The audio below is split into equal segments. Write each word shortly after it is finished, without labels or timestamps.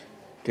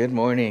Good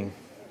morning.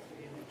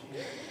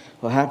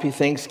 Well, happy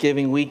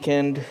Thanksgiving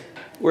weekend.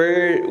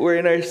 We're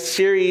in our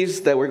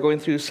series that we're going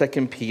through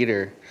 2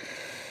 Peter.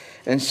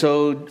 And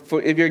so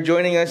if you're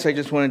joining us, I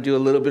just want to do a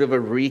little bit of a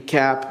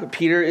recap.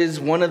 Peter is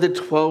one of the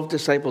 12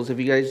 disciples. If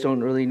you guys don't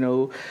really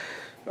know,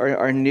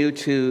 are new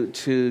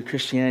to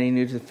Christianity,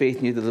 new to the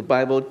faith, new to the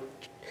Bible,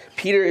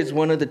 Peter is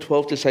one of the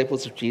 12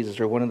 disciples of Jesus,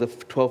 or one of the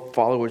 12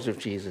 followers of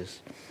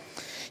Jesus.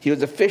 He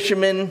was a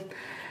fisherman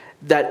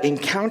that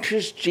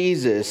encounters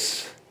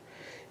Jesus,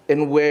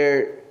 and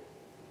where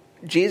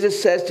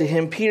Jesus says to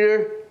him,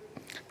 Peter,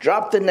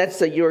 drop the nets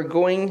that you're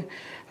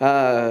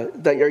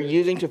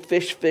using to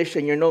fish,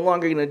 and you're no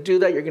longer going to do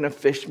that. You're going to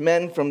fish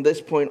men from this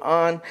point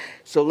on.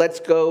 So let's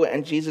go.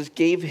 And Jesus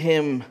gave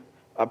him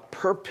a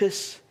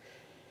purpose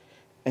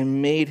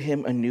and made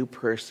him a new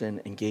person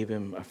and gave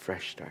him a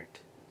fresh start.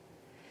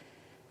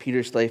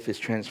 Peter's life is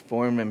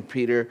transformed, and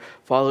Peter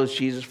follows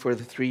Jesus for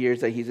the 3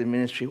 years that he's in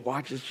ministry,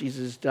 watches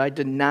Jesus die,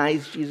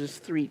 denies Jesus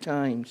 3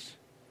 times.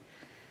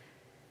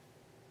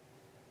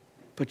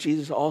 But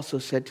Jesus also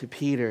said to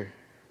Peter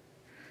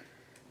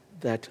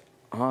that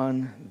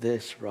on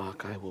this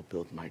rock I will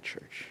build my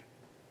church.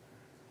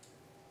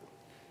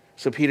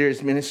 So Peter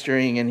is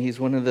ministering, and he's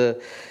one of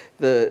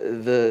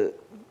the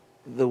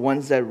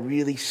ones that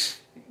really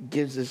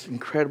gives this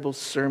incredible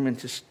sermon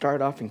to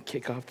start off and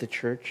kick off the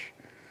church.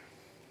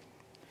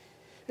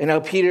 And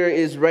now Peter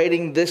is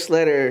writing this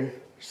letter,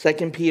 2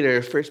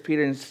 Peter, 1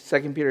 Peter and 2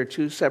 Peter,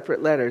 2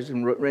 separate letters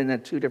and written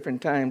at 2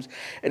 different times.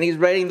 And he's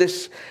writing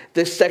this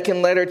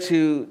second letter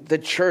to the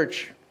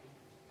church.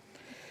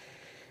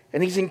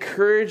 And he's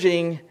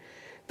encouraging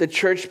the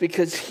church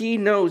because he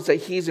knows that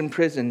he's in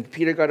prison.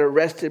 Peter got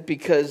arrested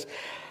because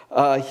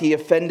he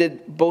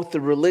offended both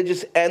the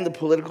religious and the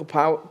political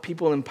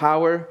people in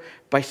power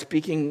by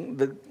speaking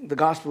the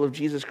gospel of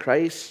Jesus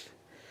Christ.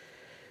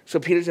 So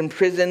Peter's in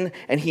prison,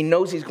 and he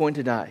knows he's going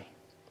to die.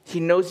 He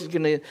knows he's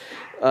going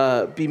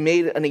to be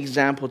made an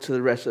example to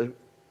the rest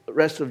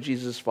of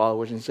Jesus'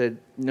 followers, and said,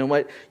 you know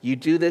what? You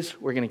do this,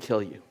 we're going to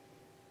kill you.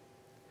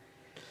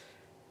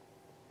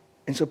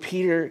 And so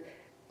Peter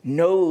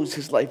knows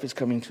his life is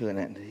coming to an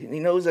end. He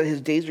knows that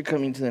his days are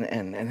coming to an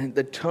end. And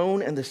the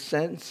tone and the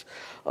sense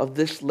of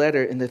this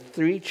letter in the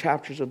 3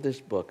 chapters of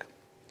this book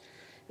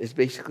is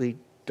basically,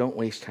 don't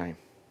waste time.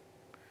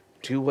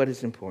 Do what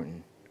is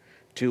important.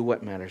 Do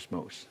what matters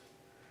most.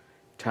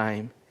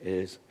 Time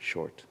is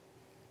short.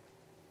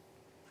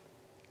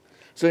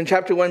 So in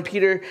chapter 1,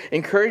 Peter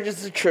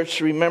encourages the church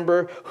to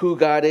remember who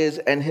God is,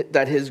 and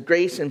that his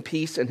grace and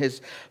peace and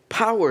his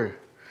power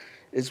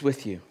is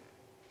with you.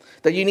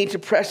 That you need to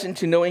press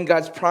into knowing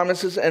God's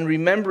promises and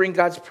remembering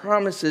God's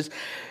promises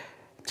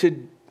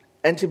to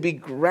be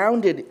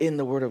grounded in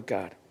the Word of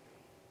God.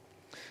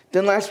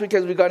 Then last week,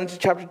 as we got into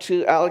chapter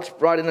 2, Alex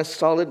brought in a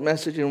solid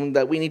message in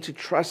that we need to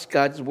trust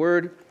God's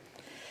Word.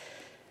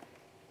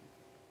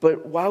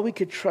 But while we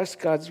could trust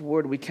God's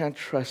Word, we can't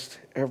trust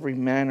every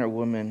man or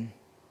woman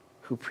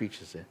who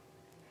preaches it.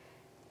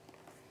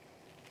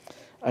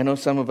 I know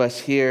some of us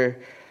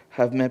here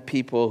have met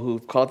people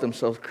who've called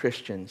themselves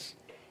Christians,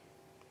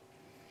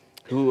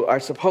 who are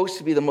supposed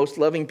to be the most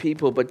loving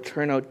people, but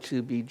turn out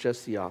to be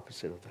just the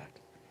opposite of that.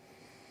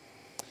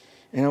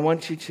 And I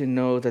want you to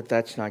know that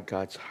that's not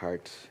God's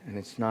heart, and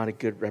it's not a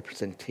good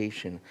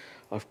representation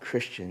of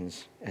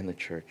Christians and the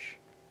church.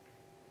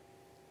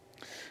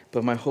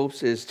 But my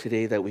hopes is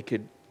today that we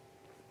could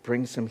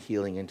bring some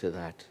healing into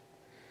that.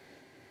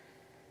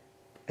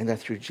 And that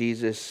through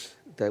Jesus,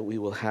 that we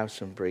will have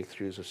some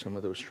breakthroughs of some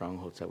of those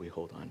strongholds that we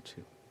hold on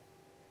to.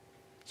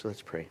 So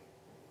let's pray.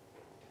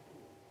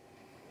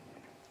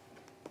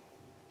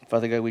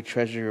 Father God, we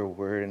treasure your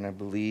word, and I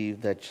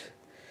believe that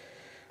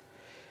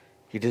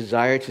you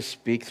desire to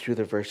speak through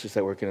the verses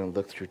that we're going to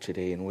look through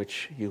today, in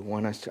which you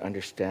want us to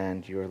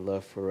understand your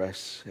love for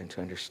us and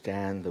to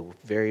understand the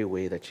very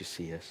way that you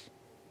see us.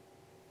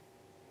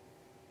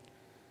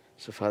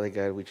 So, Father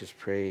God, we just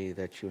pray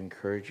that you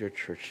encourage your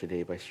church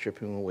today by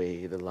stripping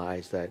away the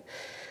lies that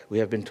we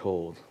have been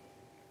told.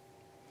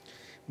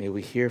 May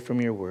we hear from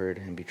your word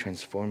and be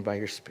transformed by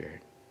your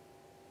Spirit.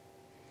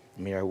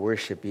 May our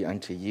worship be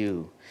unto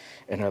you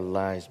and our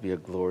lives be a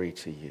glory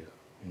to you.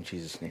 In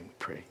Jesus' name we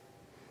pray.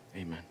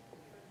 Amen.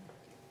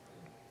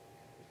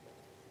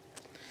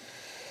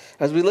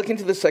 As we look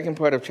into the second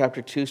part of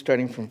chapter 2,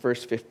 starting from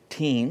verse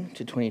 15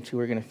 to 22,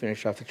 we're going to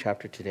finish off the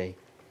chapter today.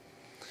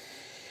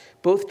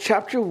 Both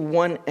chapter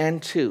 1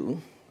 and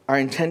 2 are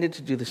intended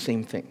to do the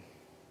same thing.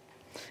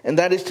 And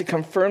that is to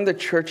confirm the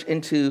church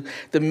into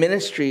the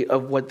ministry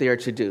of what they are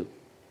to do.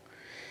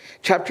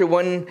 Chapter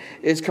 1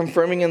 is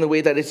confirming in the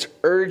way that it's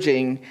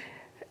urging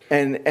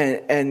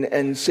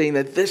and saying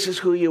that this is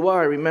who you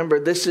are. Remember,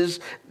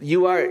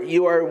 you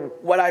are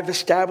what I've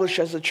established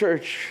as a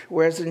church.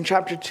 Whereas in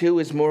chapter 2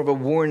 is more of a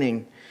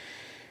warning.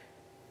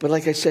 But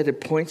like I said, it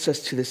points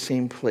us to the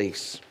same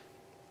place.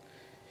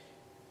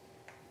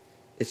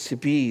 It's to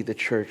be the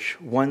church,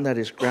 one that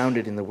is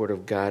grounded in the Word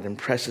of God and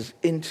presses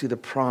into the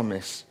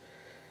promise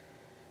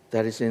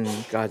that is in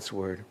God's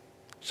Word,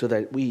 so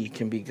that we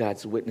can be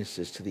God's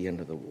witnesses to the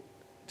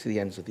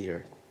ends of the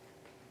earth.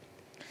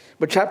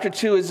 But chapter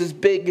 2 is this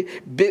big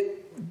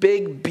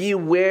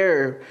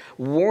beware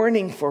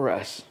warning for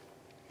us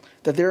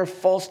that there are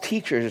false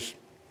teachers.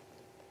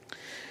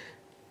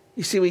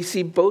 You see, we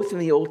see both in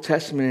the Old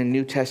Testament and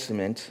New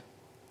Testament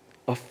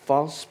of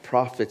false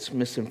prophets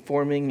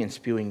misinforming and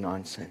spewing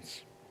nonsense.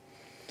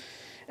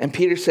 And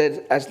Peter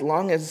said, as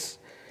long as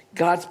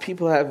God's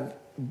people have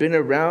been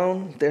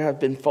around, there have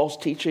been false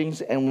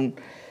teachings, and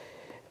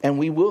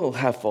we will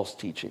have false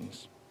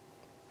teachings.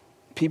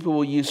 People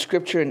will use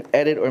scripture and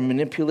edit or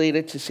manipulate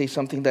it to say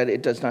something that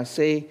it does not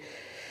say,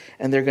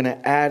 and they're going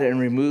to add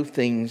and remove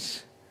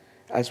things,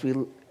 as we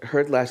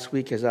heard last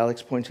week, as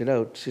Alex pointed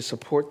out, to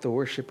support the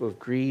worship of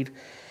greed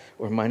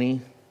or money,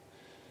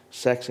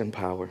 sex, and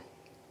power.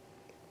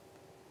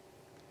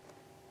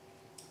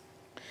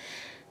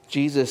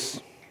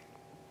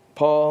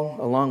 Paul,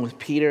 along with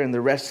Peter and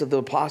the rest of the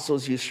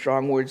apostles, use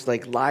strong words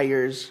like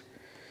liars,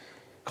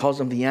 calls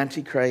them the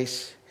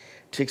Antichrist,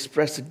 to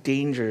express the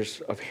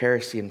dangers of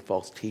heresy and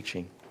false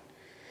teaching.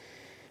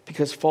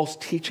 Because false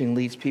teaching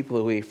leads people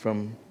away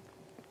from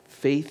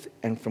faith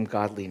and from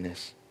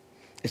godliness.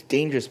 It's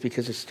dangerous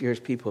because it steers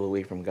people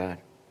away from God.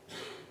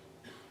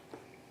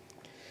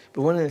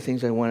 But one of the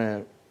things I want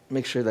to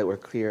make sure that we're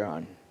clear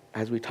on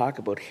as we talk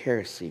about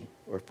heresy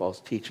or false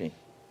teaching,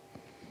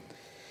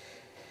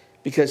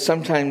 because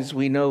sometimes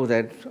we know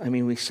that,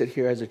 we sit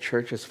here as a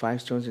church, as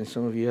Five Stones, and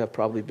some of you have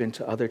probably been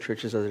to other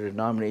churches, other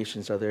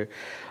denominations,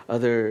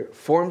 other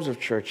forms of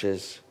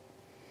churches,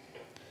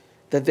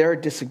 that there are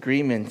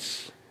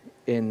disagreements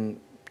in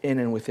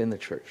and within the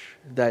church.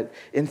 That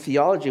in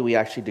theology we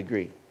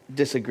actually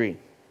disagree.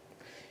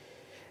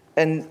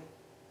 And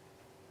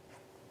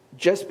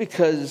just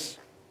because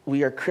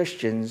we are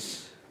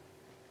Christians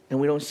and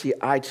we don't see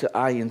eye to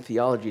eye in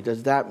theology,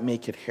 does that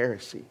make it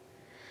heresy?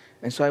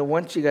 And so I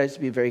want you guys to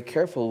be very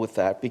careful with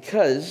that,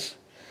 because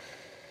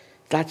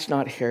that's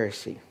not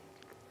heresy.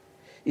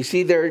 You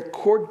see, there are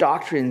core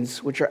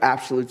doctrines which are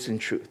absolutes in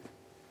truth,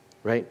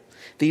 right?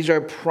 These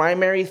are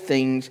primary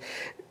things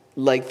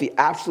like the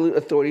absolute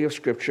authority of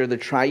Scripture, the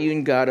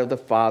triune God of the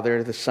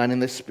Father, the Son, and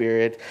the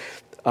Spirit,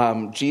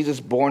 Jesus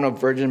born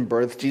of virgin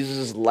birth,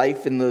 Jesus'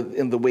 life in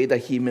the way that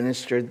he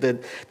ministered,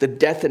 the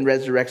death and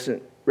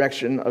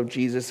resurrection of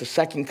Jesus, the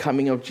second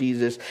coming of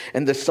Jesus,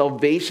 and the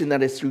salvation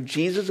that is through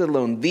Jesus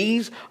alone.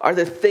 These are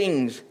the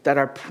things that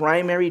are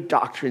primary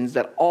doctrines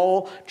that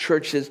all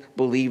churches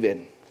believe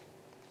in.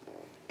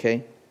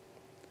 Okay?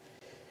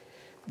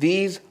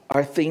 These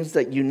are things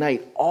that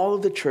unite all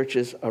of the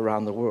churches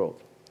around the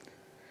world.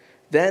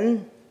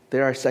 Then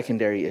there are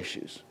secondary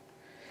issues,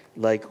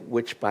 like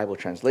which Bible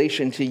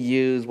translation to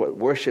use, what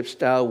worship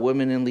style,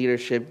 women in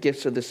leadership,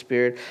 gifts of the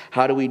Spirit,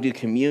 how do we do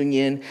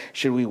communion,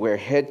 should we wear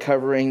head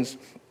coverings.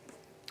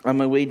 On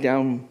my way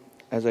down,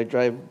 as I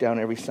drive down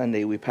every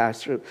Sunday, we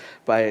pass through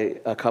by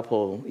a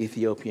couple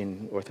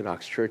Ethiopian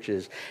Orthodox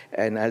churches,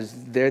 and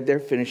as they're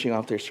finishing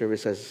off their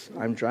service as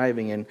I'm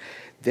driving, and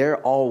they're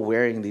all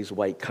wearing these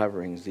white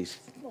coverings, these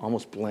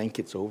almost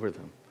blankets over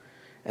them.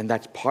 And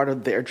that's part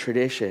of their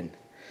tradition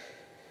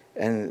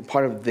and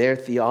part of their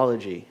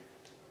theology.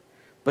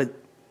 But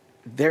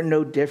they're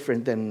no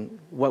different than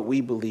what we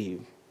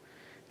believe.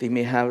 They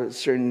may have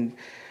certain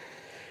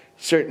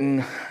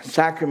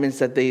sacraments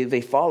that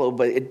they follow,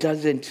 but it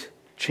doesn't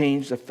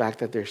change the fact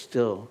that they're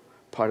still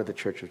part of the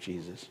Church of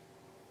Jesus.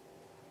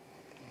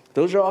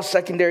 Those are all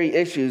secondary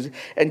issues,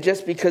 and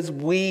just because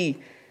we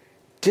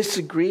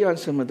disagree on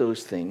some of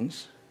those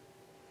things,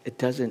 it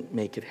doesn't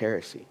make it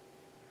heresy.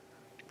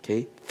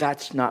 Okay?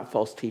 That's not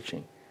false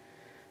teaching.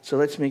 So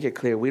let's make it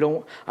clear.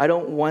 I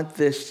don't want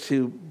this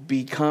to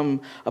become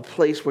a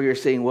place where you're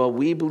saying, well,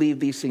 we believe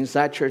these things,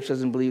 that church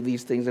doesn't believe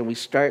these things, and we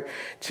start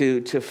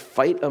to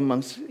fight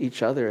amongst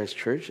each other as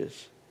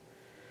churches.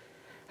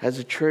 As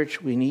a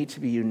church, we need to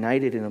be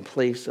united in a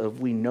place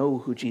of we know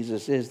who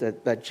Jesus is,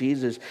 that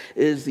Jesus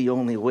is the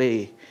only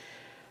way,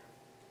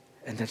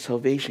 and that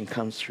salvation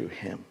comes through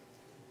him.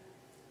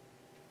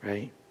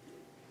 Right?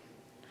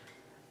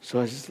 So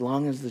as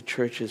long as the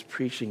church is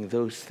preaching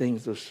those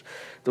things,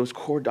 those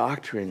core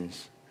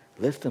doctrines,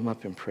 lift them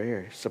up in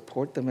prayer.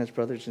 Support them as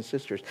brothers and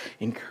sisters.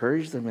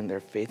 Encourage them in their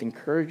faith.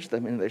 Encourage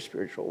them in their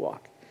spiritual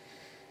walk.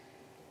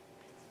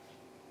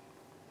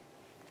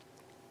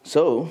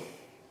 So,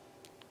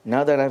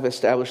 now that I've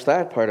established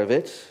that part of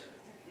it,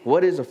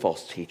 what is a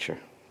false teacher?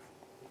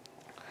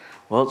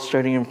 Well,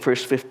 starting in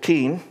verse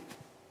 15, it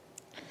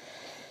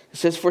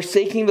says,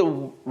 forsaking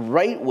the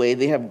right way,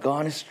 they have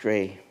gone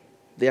astray.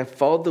 They have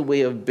followed the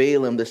way of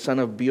Balaam, the son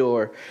of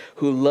Beor,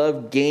 who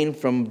loved gain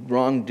from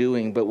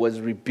wrongdoing, but was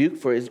rebuked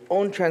for his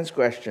own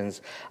transgressions.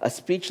 A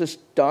speechless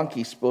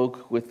donkey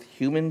spoke with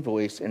human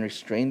voice and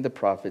restrained the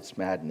prophet's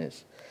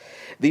madness.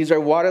 These are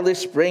waterless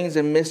springs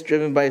and mist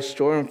driven by a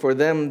storm. For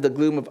them, the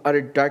gloom of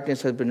utter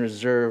darkness has been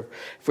reserved.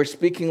 For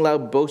speaking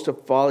loud boast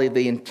of folly,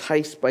 they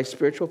entice by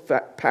spiritual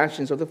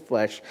passions of the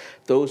flesh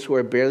those who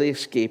are barely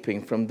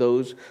escaping from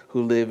those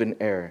who live in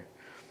error.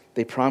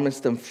 They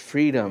promise them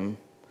freedom,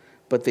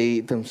 but they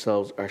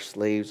themselves are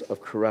slaves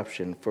of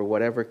corruption. For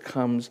whatever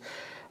comes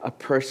a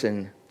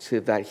person to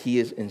that he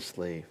is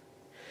enslaved.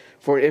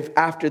 For if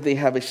after they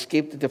have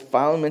escaped the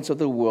defilements of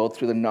the world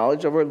through the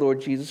knowledge of our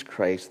Lord Jesus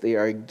Christ, they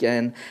are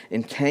again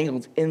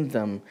entangled in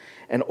them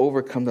and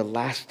overcome, the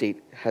last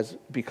state has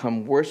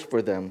become worse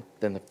for them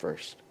than the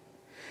first.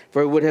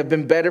 For it would have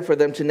been better for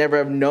them to never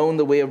have known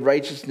the way of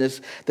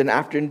righteousness than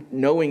after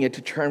knowing it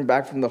to turn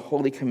back from the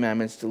holy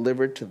commandments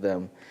delivered to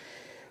them.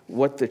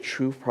 What the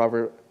true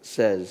proverb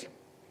says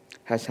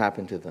has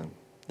happened to them.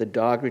 The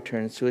dog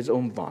returns to his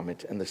own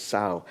vomit, and the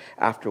sow,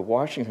 after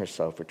washing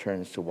herself,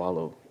 returns to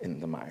wallow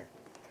in the mire.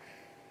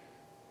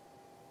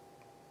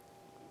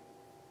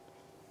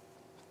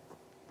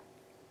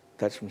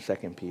 That's from 2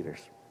 Peter,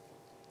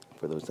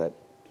 for those that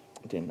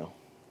didn't know.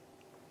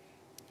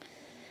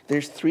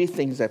 There's three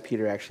things that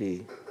Peter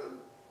actually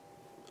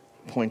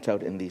points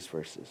out in these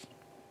verses.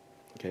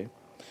 Okay?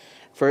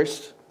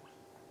 First,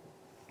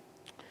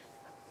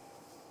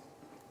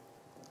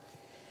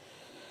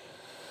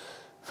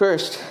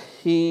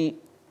 he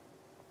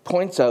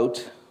points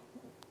out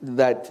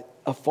that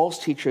a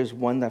false teacher is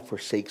one that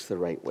forsakes the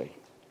right way.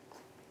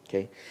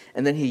 Okay?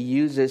 And then he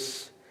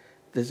uses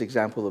this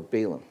example of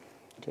Balaam.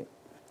 Okay?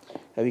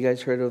 Have you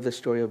guys heard of the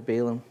story of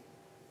Balaam?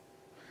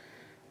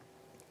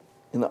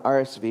 In the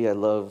RSV, I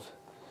love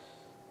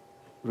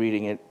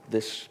reading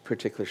this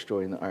particular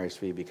story in the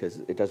RSV because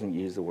it doesn't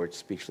use the word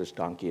speechless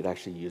donkey. It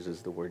actually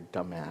uses the word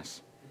dumbass.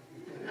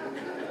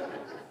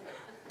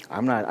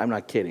 I'm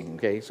not kidding,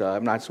 okay? So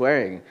I'm not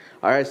swearing.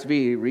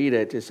 RSV, read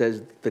it. It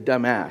says the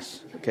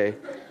dumbass, okay?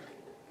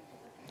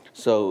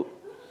 So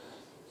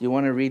you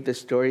want to read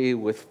this story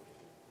with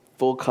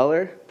full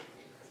color?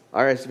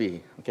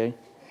 RSV, okay?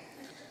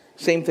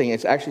 Same thing.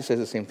 It actually says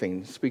the same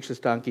thing. Speechless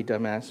donkey,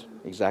 dumbass,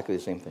 exactly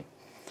the same thing.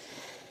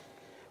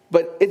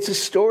 But it's a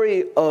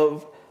story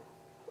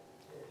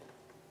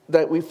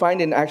that we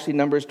find in actually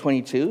Numbers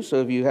 22.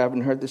 So if you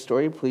haven't heard this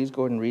story, please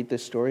go and read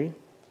this story.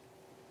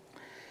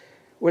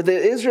 Where the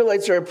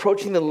Israelites are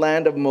approaching the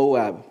land of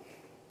Moab.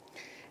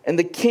 And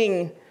the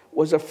king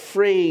was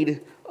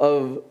afraid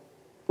of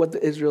what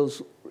the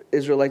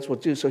Israelites will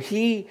do. So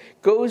he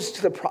goes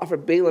to the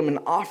prophet Balaam and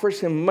offers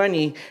him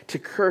money to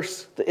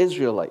curse the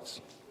Israelites.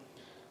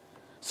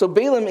 So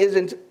Balaam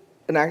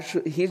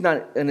he's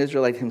not an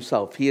Israelite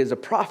himself. He is a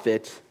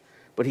prophet,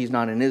 but he's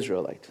not an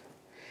Israelite.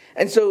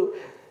 And so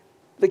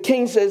the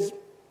king says,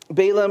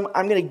 Balaam,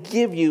 I'm going to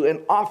give you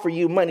and offer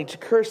you money to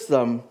curse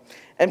them.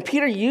 And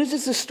Peter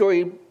uses this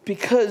story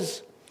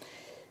because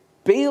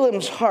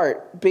Balaam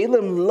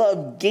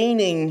loved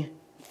gaining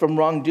from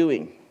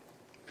wrongdoing.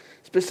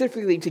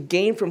 Specifically to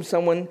gain from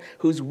someone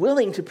who's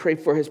willing to pray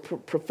for his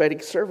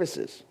prophetic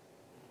services.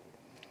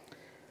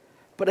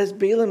 But as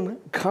Balaam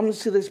comes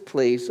to this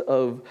place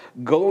of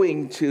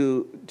going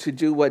to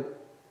do what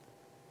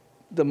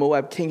the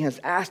Moab king has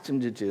asked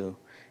him to do,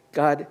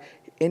 God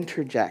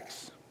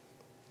interjects.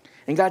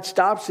 And God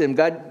stops him.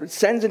 God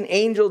sends an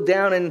angel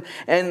down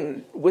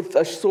and with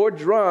a sword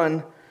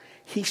drawn,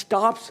 he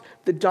stops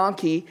the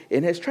donkey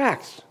in his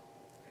tracks.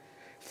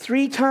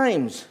 3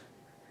 times.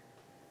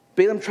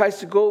 Balaam tries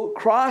to go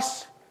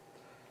across,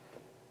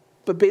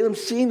 but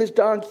Balaam's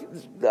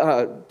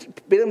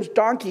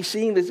donkey,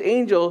 seeing this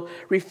angel,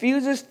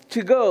 refuses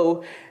to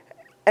go.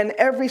 And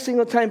every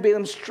single time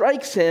Balaam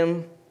strikes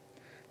him,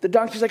 the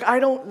donkey's like,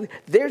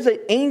 there's an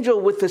angel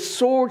with a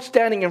sword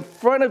standing in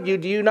front of you.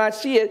 Do you not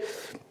see it?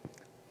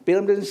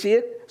 Balaam doesn't see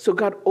it. So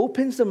God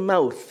opens the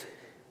mouth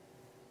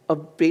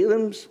of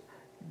Balaam's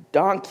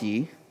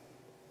donkey,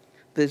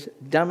 this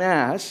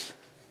dumbass.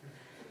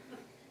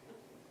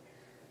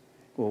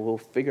 Well, we'll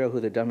figure out who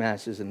the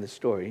dumbass is in this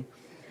story.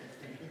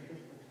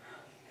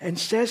 And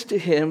says to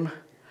him,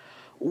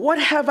 what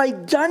have I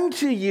done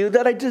to you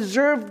that I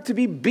deserve to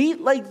be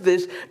beat like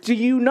this? Do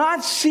you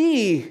not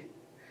see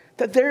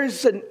that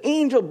there's an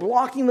angel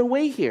blocking the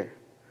way here?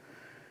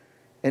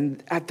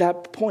 And at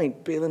that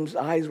point, Balaam's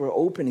eyes were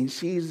open. He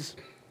sees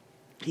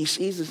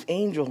this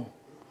angel.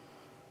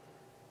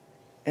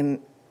 And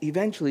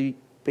eventually,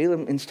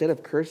 Balaam, instead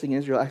of cursing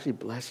Israel, actually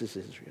blesses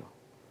Israel.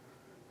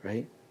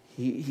 Right?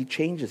 He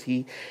changes.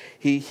 He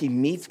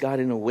meets God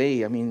in a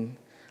way. I mean,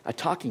 a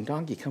talking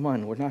donkey. Come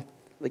on, we're not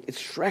like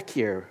it's Shrek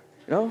here.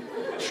 You know?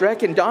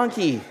 Shrek and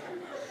donkey.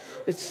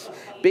 It's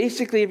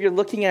basically, if you're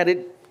looking at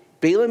it,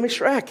 Balaam is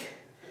Shrek.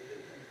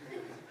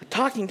 A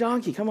talking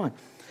donkey. Come on.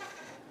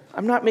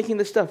 I'm not making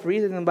this stuff.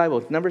 Read it in the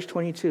Bible. Numbers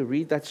 22.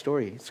 Read that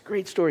story. It's a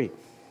great story.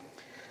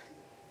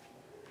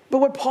 But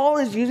what Paul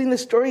is using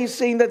this story is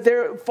saying that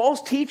their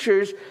false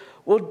teachers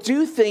will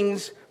do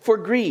things for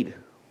greed,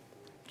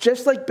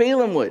 just like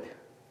Balaam would.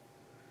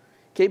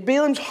 Okay,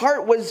 Balaam's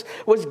heart was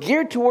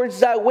geared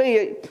towards that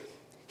way.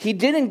 He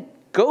didn't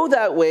go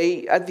that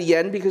way at the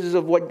end because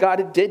of what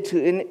God did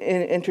to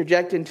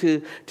interject and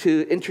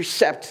to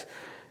intercept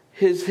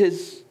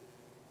his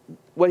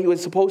what he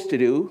was supposed to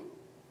do.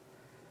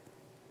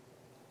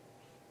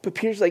 But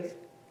Peter's like,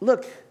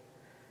 look,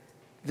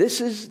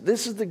 this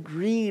is the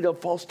greed of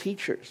false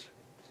teachers.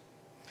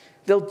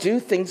 They'll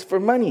do things for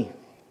money.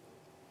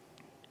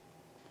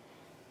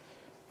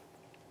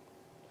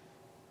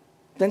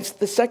 Then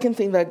the second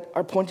thing that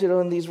are pointed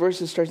out in these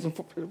verses starts in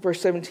verse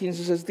 17. It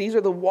says, these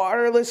are the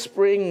waterless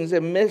springs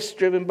and mists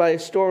driven by a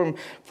storm,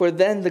 for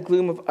then the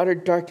gloom of utter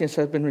darkness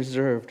has been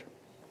reserved.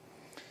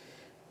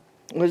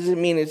 What does it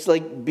mean? It's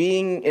like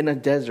being in a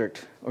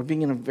desert or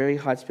being in a very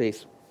hot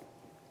space.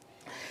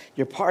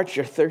 You're parched,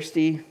 you're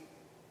thirsty.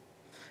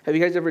 Have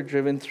you guys ever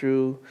driven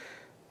through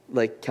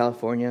like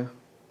California?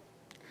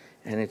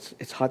 And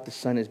it's hot, the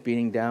sun is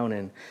beating down,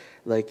 and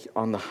like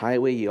on the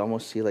highway you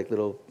almost see like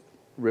little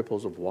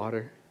ripples of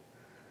water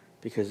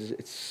because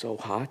it's so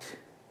hot.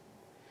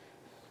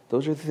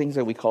 Those are the things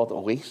that we call the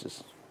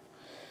oasis.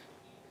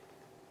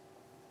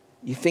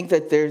 You think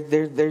that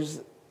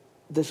there's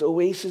this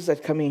oasis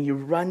that's coming, you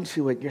run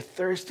to it, you're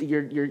thirsty,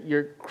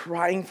 you're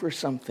crying for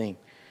something.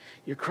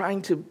 You're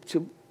crying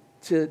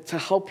to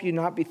help you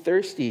not be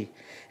thirsty.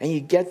 And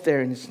you get there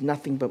and it's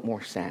nothing but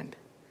more sand.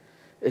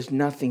 It's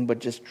nothing but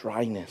just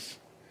dryness.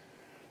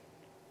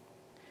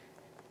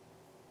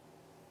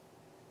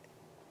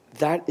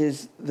 That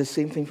is the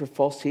same thing for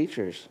false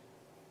teachers.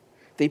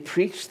 They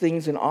preach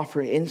things and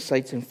offer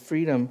insights and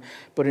freedom,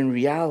 but in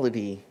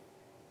reality,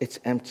 it's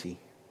empty.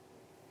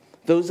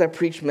 Those that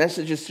preach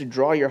messages to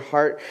draw your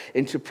heart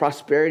into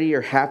prosperity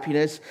or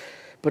happiness,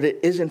 but it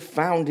isn't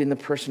found in the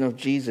person of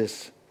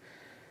Jesus,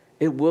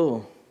 it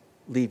will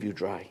leave you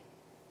dry.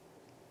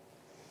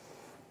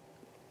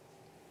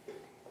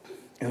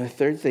 And the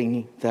third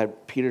thing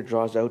that Peter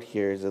draws out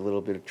here is a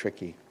little bit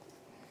tricky.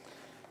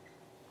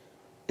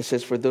 It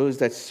says, for those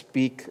that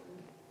speak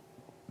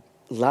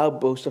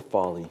loud boasts of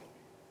folly,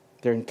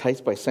 they're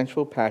enticed by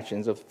sensual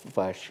passions of the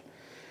flesh.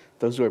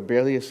 Those who are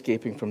barely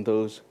escaping from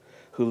those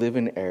who live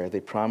in error,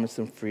 they promise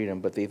them freedom,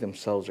 but they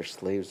themselves are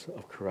slaves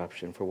of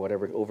corruption. For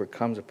whatever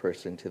overcomes a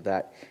person, to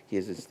that he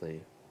is a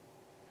slave.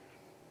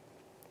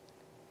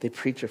 They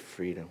preach of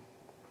freedom.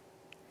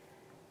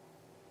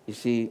 You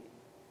see,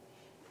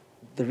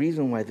 the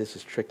reason why this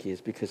is tricky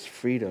is because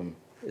freedom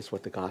is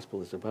what the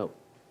gospel is about.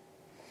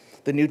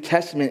 The New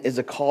Testament is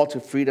a call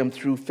to freedom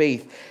through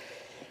faith,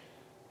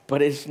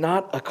 but it's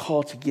not a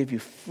call to give you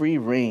free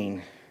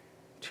rein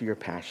to your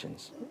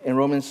passions. In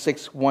Romans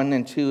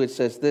 6:1-2, it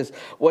says this,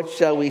 what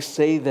shall we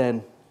say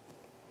then?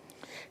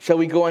 Shall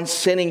we go on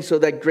sinning so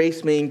that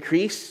grace may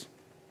increase?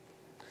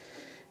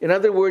 In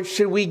other words,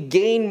 should we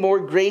gain more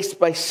grace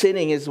by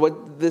sinning is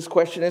what this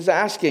question is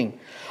asking.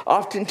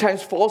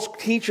 Oftentimes, false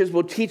teachers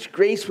will teach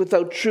grace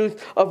without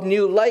truth of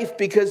new life,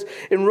 because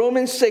in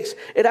Romans 6,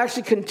 it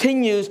actually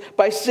continues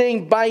by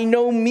saying, by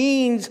no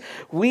means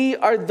we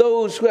are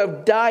those who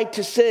have died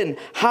to sin.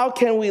 How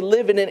can we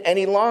live in it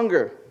any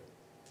longer?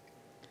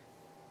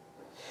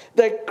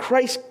 That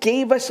Christ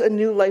gave us a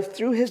new life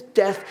through his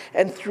death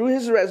and through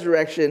his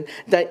resurrection,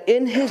 that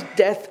in his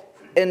death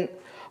and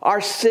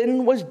our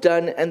sin was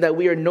done, and that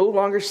we are no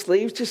longer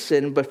slaves to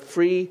sin, but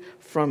free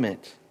from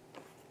it.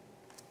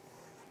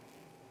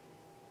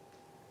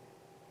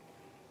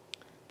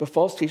 But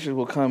false teachers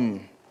will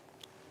come,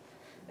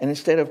 and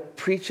instead of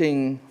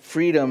preaching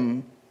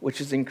freedom,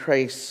 which is in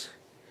Christ,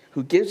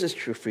 who gives us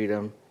true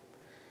freedom,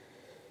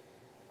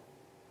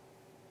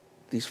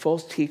 these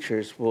false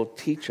teachers will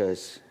teach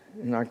us.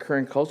 In our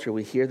current culture,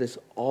 we hear this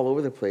all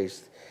over the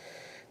place,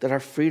 that our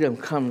freedom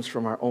comes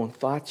from our own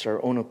thoughts,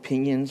 our own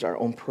opinions, our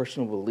own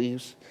personal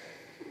beliefs,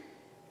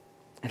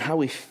 and how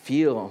we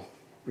feel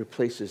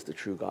replaces the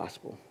true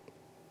gospel.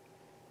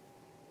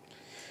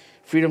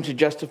 Freedom to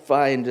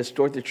justify and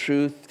distort the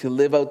truth, to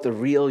live out the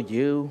real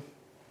you.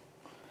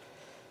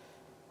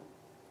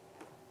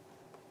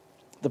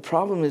 The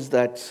problem is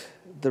that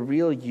the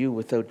real you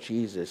without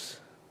Jesus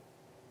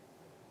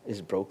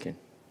is broken.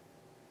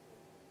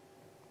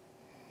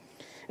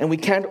 And we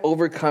can't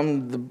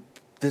overcome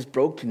this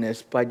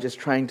brokenness by just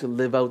trying to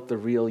live out the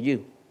real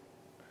you.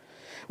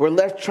 We're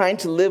left trying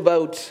to live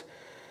out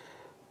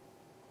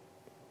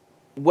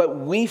what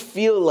we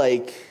feel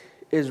like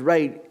is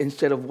right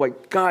instead of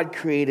what God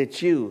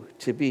created you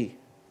to be.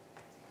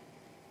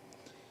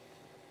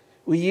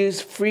 We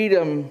use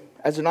freedom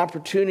as an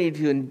opportunity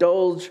to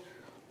indulge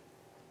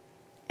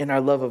in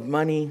our love of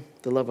money,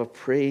 the love of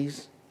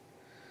praise,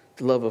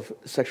 the love of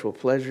sexual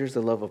pleasures,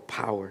 the love of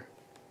power.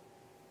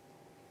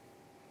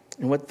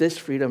 And what this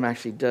freedom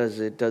actually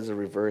does, it does the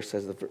reverse,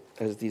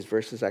 as these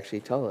verses actually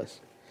tell us.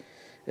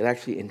 It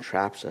actually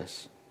entraps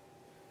us.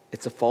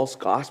 It's a false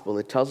gospel.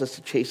 It tells us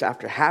to chase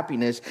after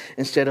happiness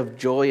instead of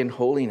joy and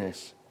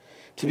holiness.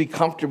 To be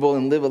comfortable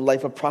and live a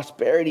life of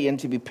prosperity and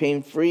to be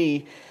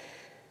pain-free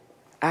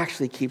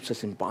actually keeps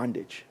us in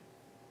bondage.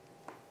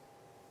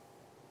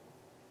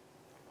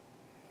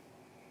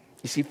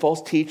 You see,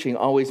 false teaching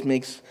always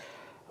makes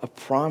a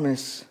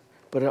promise,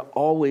 but it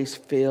always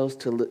fails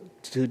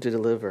to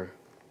deliver.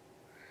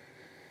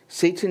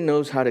 Satan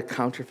knows how to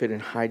counterfeit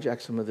and hijack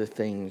some of the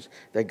things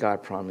that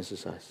God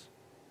promises us.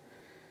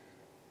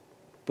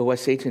 But what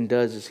Satan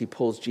does is he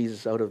pulls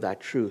Jesus out of that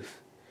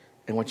truth.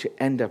 And what you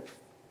end up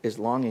is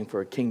longing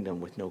for a kingdom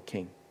with no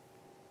king.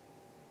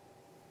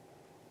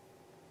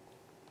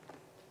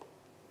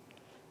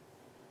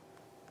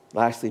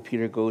 Lastly,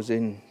 Peter goes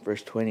in,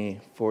 verse 20,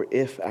 for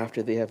if,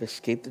 after they have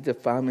escaped the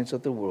defilements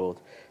of the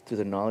world through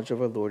the knowledge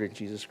of our Lord and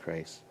Jesus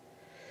Christ,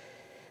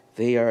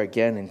 they are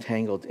again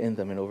entangled in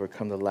them and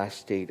overcome, the last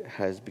state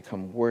has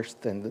become worse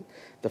than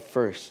the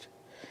first.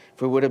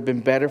 For it would have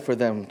been better for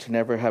them to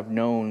never have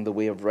known the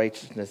way of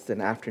righteousness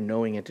than after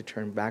knowing it to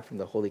turn back from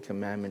the holy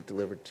commandment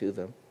delivered to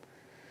them.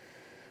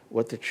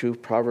 What the true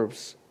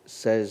Proverbs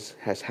says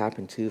has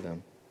happened to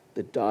them.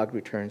 The dog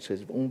returns to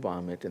his own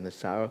vomit, and the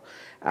sow,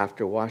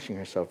 after washing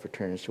herself,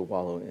 returns to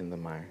wallow in the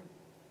mire.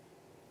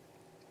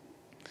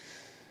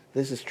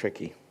 This is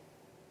tricky.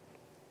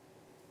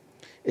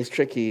 It's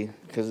tricky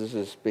because this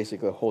is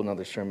basically a whole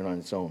other sermon on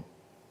its own.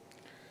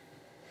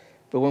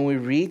 But when we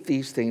read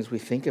these things, we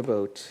think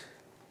about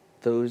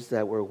those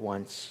that were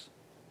once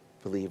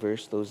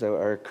believers, those that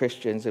are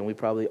Christians, and we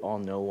probably all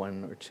know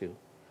one or two.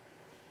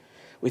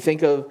 We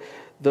think of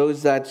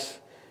those that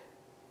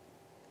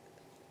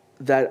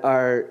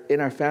are in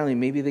our family.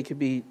 Maybe they could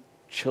be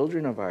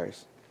children of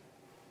ours,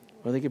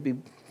 or they could be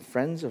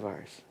friends of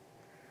ours.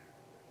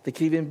 They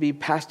could even be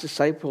past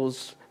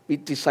disciples,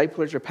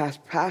 disciplers or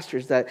past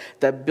pastors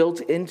that built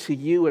into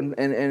you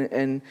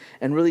and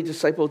really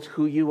discipled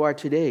who you are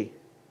today.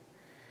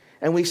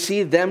 And we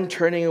see them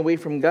turning away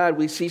from God.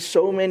 We see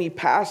so many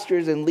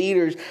pastors and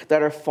leaders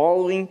that are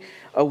falling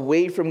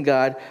away from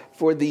God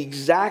for the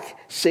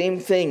exact same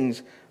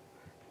things: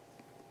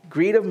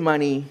 greed of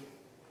money,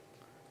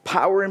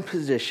 power and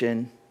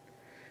position,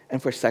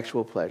 and for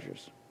sexual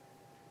pleasures.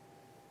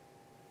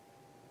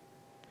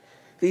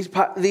 These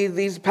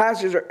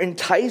pastors are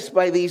enticed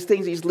by these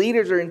things. These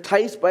leaders are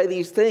enticed by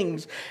these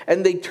things,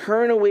 and they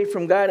turn away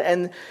from God.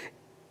 And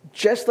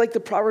just like the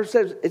proverb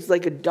says, it's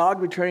like a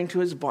dog returning to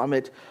his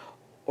vomit,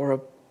 or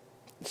a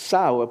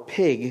sow, a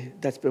pig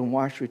that's been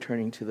washed,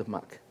 returning to the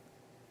muck.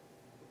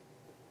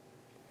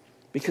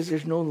 Because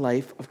there's no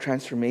life of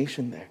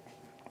transformation there.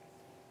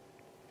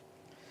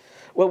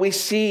 What we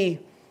see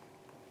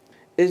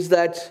is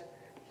that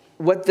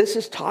what this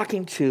is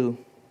talking to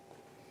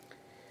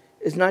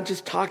is not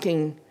just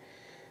talking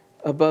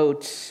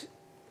about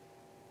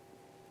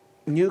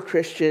new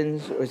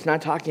Christians, or it's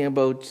not talking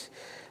about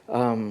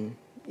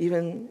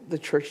even the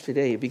church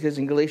today. Because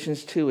in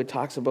Galatians 2, it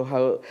talks about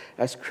how,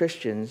 as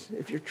Christians,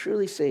 if you're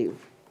truly saved,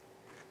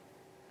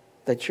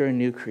 that you're a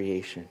new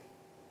creation.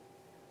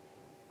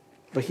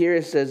 But here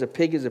it says a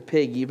pig is a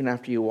pig even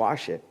after you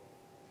wash it.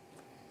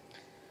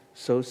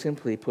 So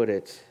simply put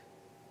it,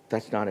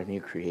 that's not a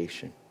new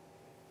creation.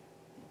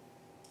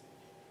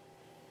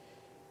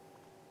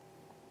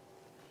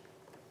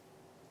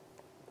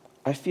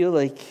 I feel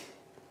like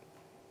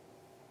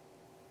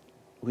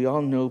we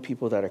all know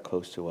people that are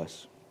close to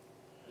us.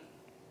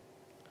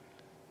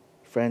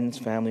 Friends,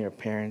 family, or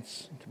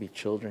parents. It could be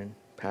children,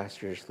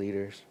 pastors,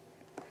 leaders.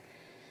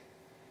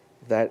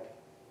 That,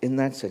 in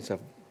that sense, have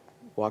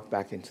walked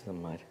back into the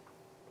mud.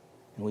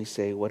 And we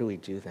say, what do we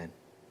do then?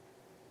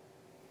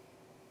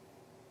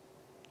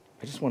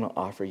 I just want to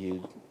offer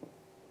you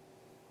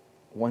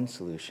one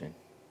solution,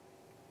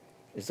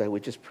 is that we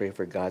just pray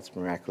for God's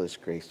miraculous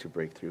grace to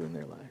break through in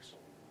their lives.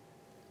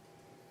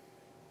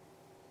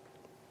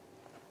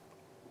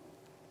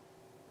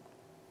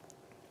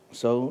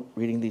 So,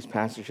 reading these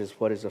passages,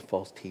 what is a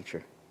false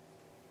teacher?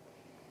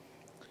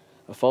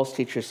 A false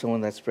teacher is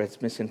someone that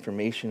spreads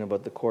misinformation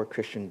about the core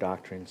Christian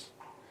doctrines.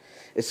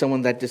 It's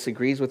someone that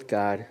disagrees with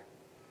God.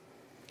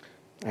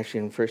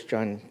 Actually, in 1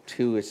 John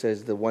 2, it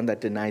says the one that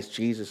denies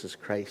Jesus is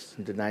Christ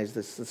and denies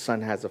that the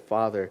Son has a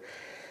Father.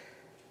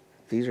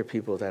 These are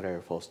people that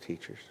are false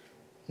teachers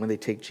when they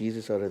take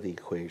Jesus out of the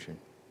equation.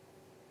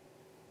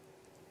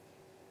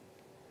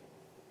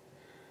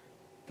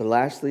 But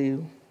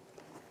lastly,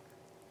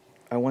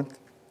 I want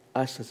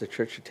us as a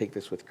church to take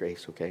this with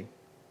grace, okay?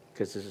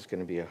 Because this is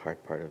going to be a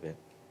hard part of it.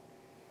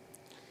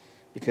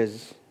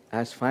 Because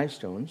as Five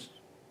Stones,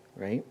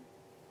 right,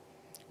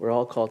 we're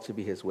all called to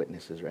be his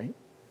witnesses, right?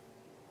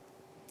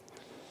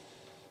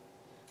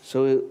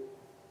 So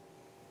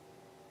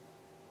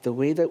the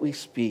way that we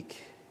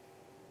speak,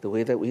 the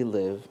way that we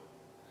live,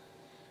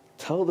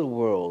 tell the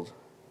world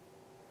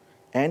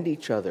and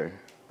each other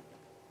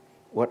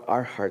what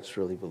our hearts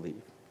really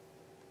believe.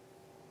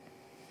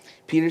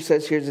 Peter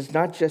says here, it's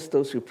not just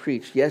those who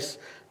preach. Yes,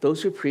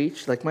 those who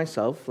preach, like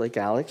myself, like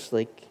Alex,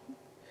 like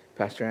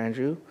Pastor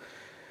Andrew,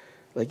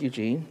 like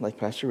Eugene, like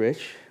Pastor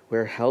Rich,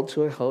 we're held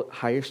to a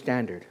higher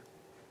standard.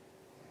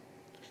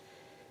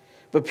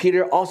 But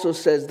Peter also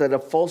says that a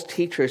false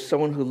teacher is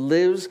someone who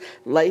lives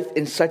life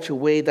in such a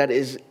way that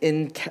is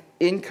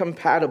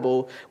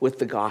incompatible with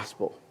the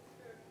gospel.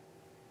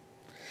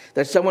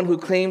 That someone who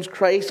claims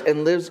Christ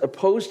and lives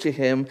opposed to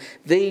him,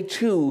 they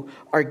too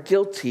are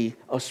guilty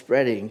of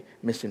spreading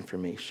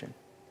misinformation.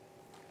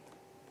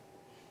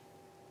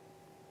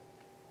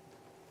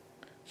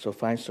 So,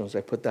 Five Stones,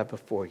 I put that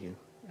before you,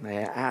 and I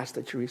ask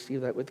that you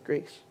receive that with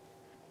grace.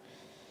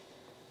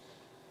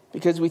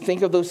 Because we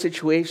think of those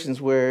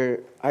situations where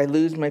I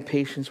lose my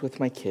patience with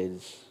my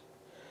kids.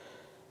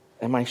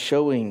 Am I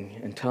showing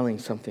and telling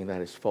something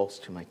that is false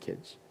to my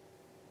kids?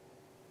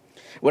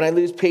 When I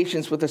lose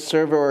patience with a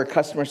server or a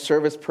customer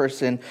service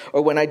person,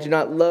 or when I do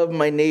not love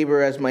my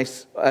neighbor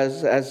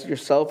as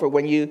yourself, or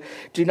when you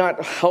do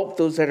not help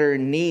those that are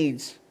in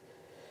needs,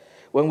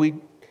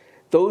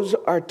 those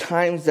are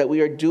times that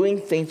we are doing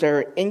things that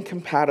are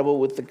incompatible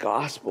with the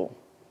gospel.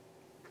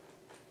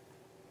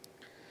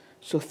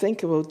 So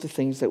think about the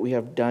things that we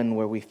have done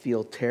where we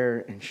feel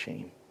terror and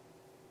shame.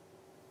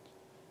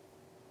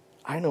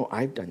 I know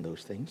I've done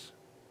those things.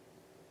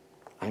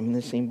 I'm in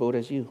the same boat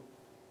as you.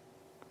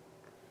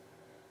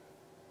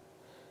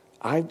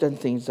 I've done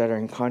things that are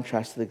in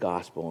contrast to the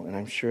gospel, and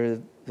I'm sure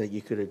that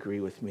you could agree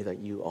with me that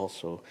you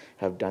also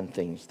have done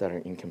things that are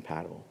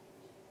incompatible.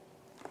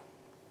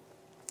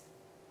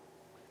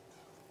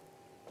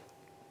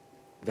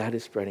 That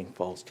is spreading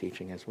false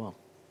teaching as well.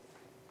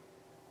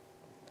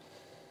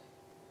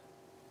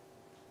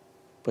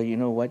 But you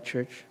know what,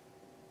 church?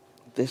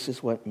 This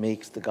is what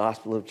makes the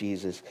gospel of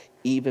Jesus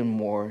even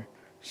more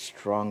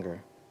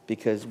stronger,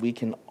 because we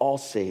can all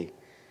say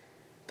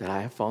that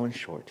I have fallen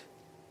short.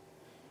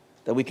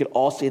 That we could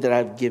all say that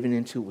I've given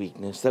into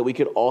weakness. That we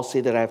could all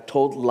say that I've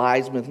told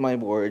lies with my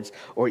words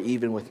or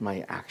even with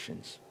my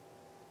actions.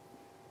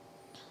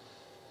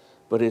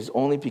 But it is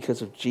only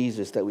because of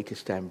Jesus that we can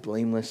stand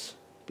blameless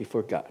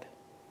before God.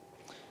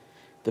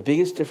 The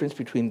biggest difference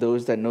between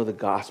those that know the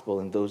gospel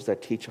and those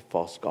that teach a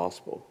false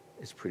gospel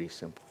is pretty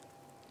simple.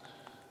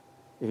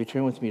 If you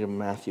turn with me to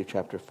Matthew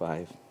chapter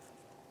 5,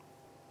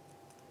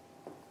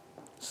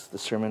 it's the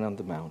Sermon on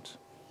the Mount.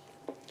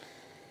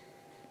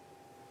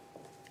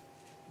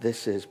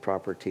 This is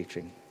proper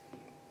teaching.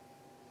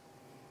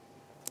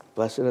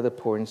 Blessed are the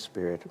poor in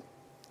spirit.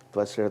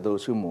 Blessed are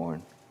those who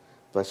mourn.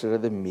 Blessed are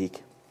the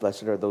meek.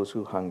 Blessed are those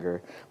who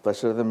hunger.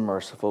 Blessed are the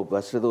merciful.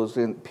 Blessed are those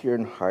pure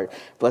in heart.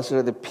 Blessed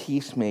are the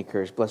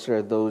peacemakers. Blessed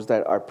are those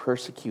that are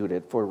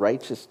persecuted for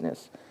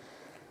righteousness.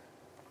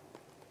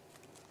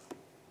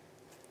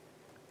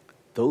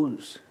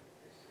 Those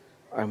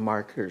are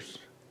markers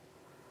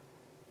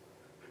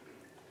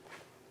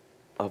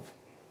of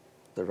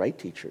the right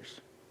teachers.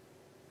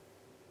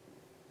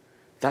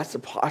 That's the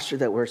posture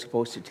that we're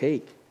supposed to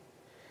take.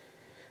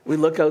 We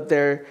look out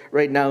there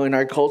right now in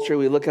our culture,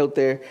 we look out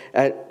there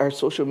at our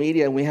social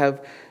media, and we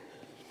have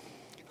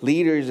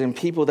leaders and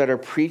people that are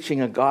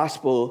preaching a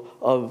gospel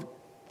of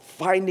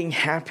finding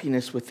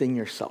happiness within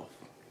yourself.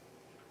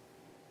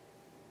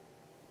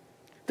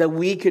 That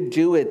we could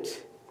do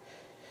it.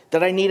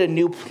 That I need a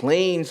new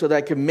plane so that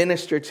I can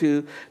minister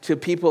to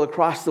people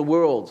across the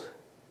world.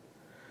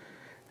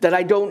 That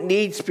I don't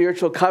need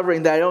spiritual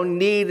covering, that I don't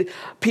need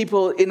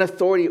people in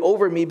authority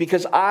over me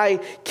because I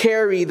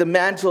carry the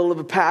mantle of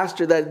a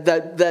pastor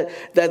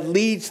that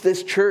leads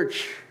this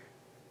church.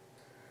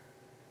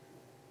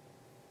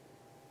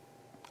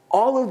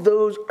 All of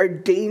those are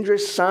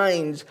dangerous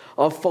signs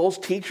of false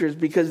teachers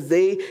because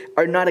they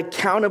are not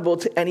accountable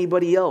to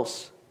anybody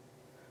else.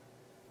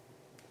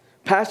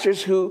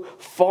 Pastors who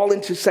fall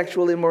into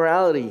sexual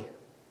immorality,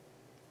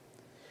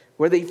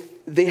 where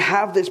they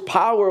have this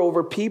power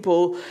over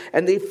people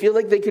and they feel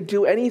like they could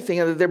do anything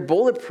and that they're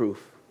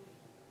bulletproof.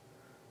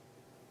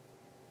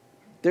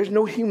 There's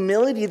no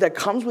humility that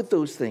comes with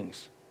those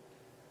things.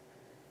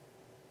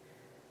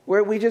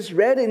 Where we just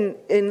read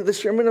in the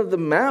Sermon on the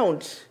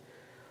Mount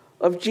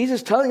of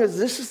Jesus telling us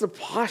this is the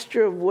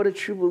posture of what a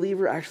true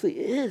believer actually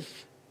is.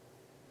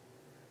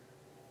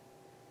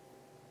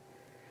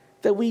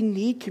 That we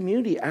need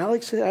community.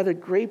 Alex had a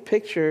great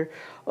picture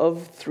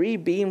of 3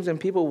 beams and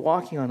people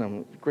walking on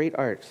them. Great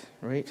art,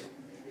 right?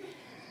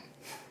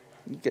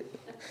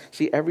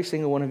 See, every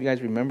single one of you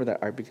guys remember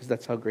that art because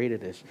that's how great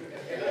it is.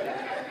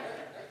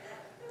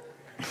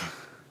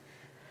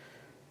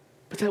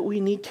 But that we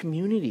need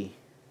community.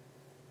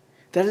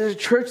 That as a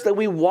church that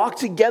we walk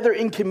together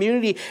in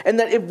community, and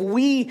that if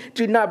we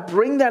do not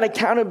bring that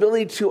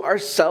accountability to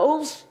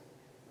ourselves,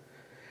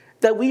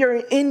 that we are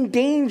in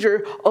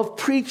danger of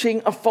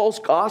preaching a false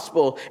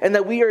gospel and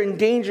that we are in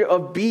danger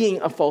of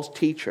being a false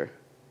teacher.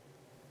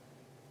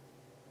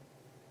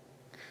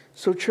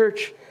 So,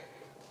 church,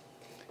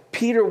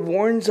 Peter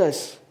warns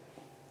us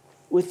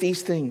with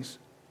these things.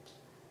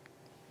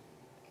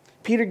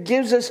 Peter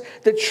gives us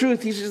the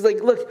truth. He's just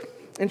like, look,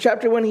 in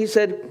chapter 1, he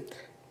said,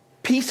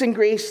 peace and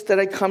grace that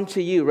I come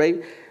to you,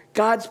 right?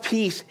 God's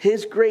peace,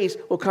 his grace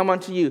will come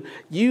unto you.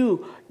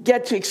 You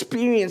get to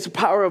experience the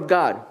power of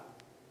God.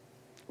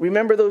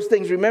 Remember those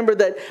things. Remember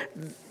that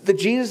the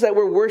Jesus that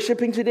we're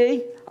worshiping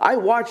today, I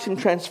watched him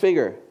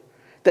transfigure.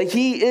 That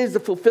he is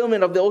the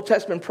fulfillment of the Old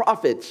Testament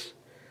prophets.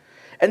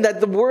 And that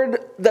the word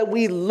that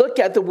we look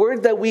at, the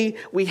word that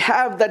we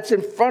have that's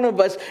in front of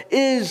us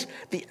is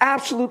the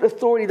absolute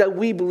authority that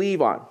we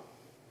believe on.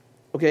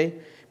 Okay?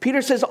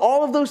 Peter says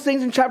all of those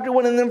things in chapter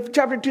 1, and then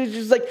chapter 2 is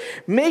just like,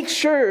 make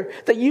sure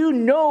that you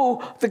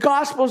know the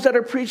gospels that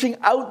are preaching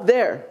out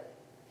there.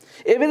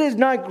 If it is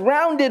not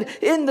grounded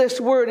in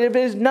this word, if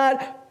it is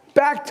not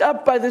backed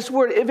up by this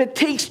word, if it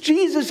takes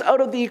Jesus out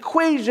of the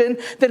equation,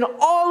 then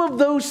all of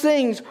those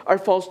things are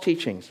false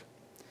teachings.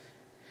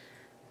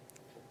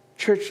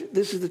 Church,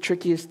 this is the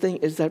trickiest thing,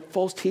 is that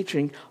false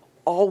teaching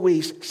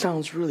always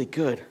sounds really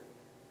good.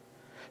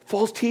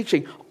 False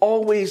teaching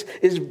always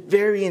is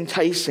very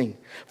enticing.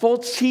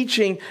 False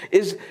teaching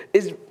is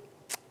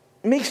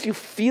makes you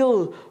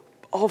feel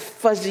all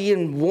fuzzy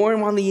and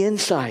warm on the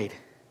inside.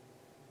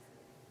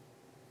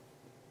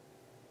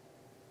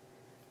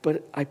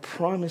 But I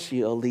promise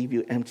you, I'll leave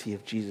you empty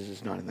if Jesus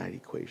is not in that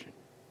equation.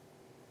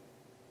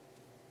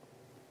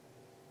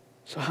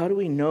 So how do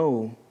we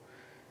know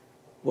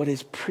what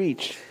is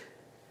preached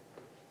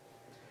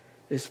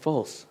is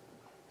false?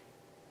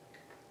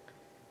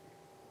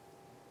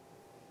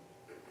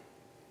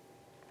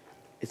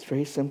 It's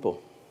very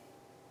simple.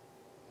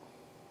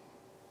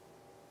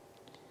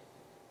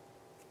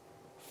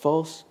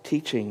 False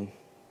teaching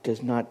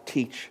does not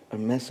teach a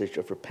message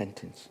of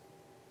repentance.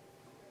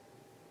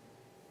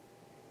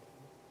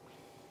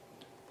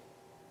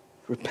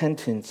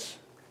 Repentance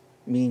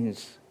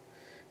means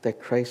that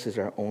Christ is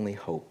our only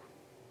hope.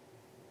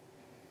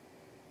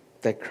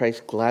 That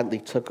Christ gladly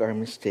took our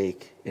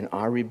mistake in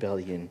our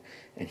rebellion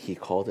and he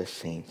called us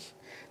saints.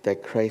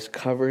 That Christ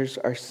covers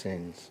our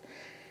sins.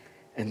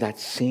 And that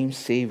same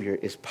Savior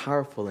is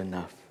powerful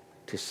enough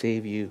to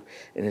save you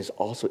and is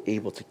also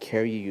able to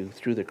carry you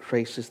through the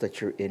crisis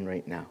that you're in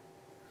right now.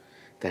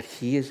 That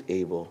he is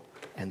able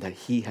and that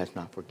he has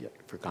not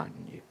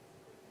forgotten you.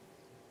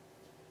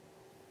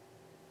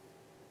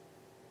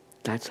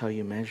 That's how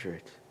you measure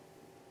it.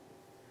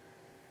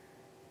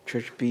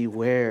 Church,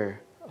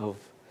 beware of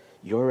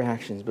your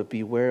actions, but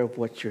beware of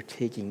what you're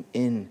taking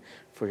in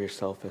for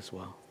yourself as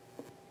well.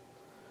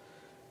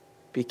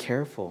 Be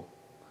careful,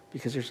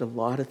 because there's a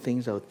lot of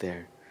things out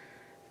there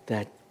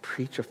that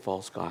preach a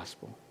false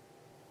gospel.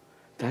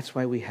 That's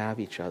why we have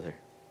each other.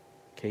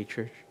 Okay,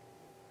 church?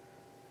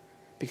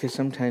 Because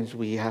sometimes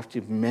we have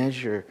to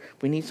measure,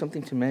 we need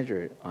something to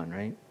measure it on,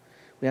 right?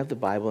 We have the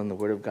Bible and the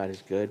Word of God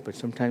is good, but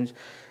sometimes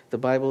the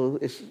Bible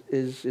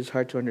is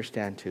hard to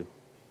understand too.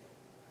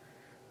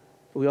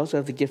 But we also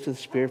have the gift of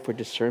the Spirit for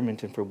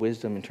discernment and for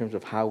wisdom in terms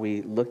of how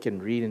we look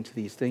and read into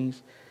these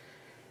things.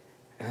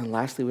 And then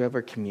lastly, we have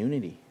our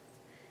community.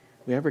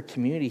 We have our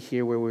community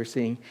here where we're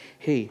saying,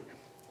 hey,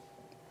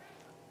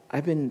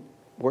 I've been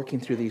working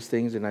through these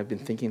things and I've been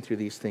thinking through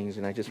these things,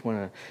 and I just want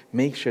to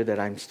make sure that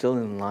I'm still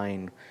in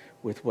line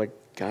with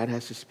what God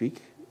has to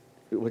speak,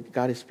 what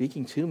God is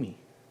speaking to me.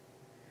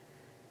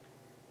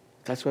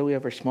 That's why we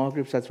have our small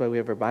groups. That's why we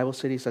have our Bible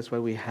studies. That's why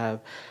we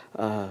have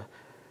an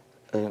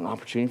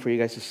opportunity for you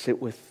guys to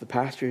sit with the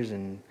pastors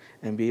and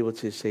be able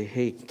to say,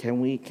 hey, can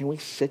we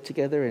sit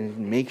together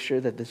and make sure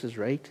that this is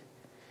right?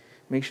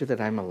 Make sure that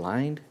I'm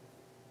aligned?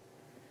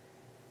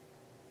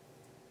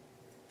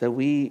 That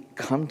we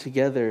come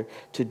together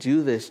to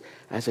do this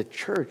as a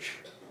church.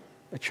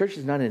 A church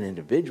is not an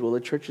individual. A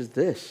church is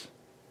this.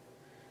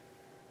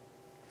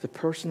 The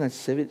person that's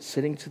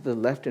sitting to the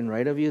left and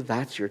right of you,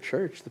 that's your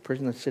church. The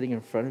person that's sitting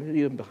in front of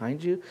you and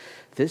behind you,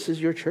 this is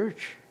your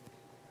church.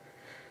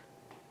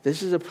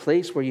 This is a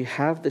place where you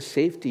have the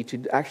safety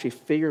to actually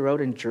figure out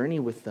and journey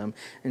with them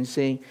and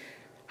saying,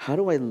 how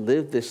do I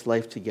live this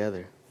life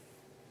together?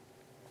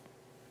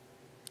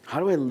 How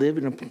do I live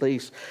in a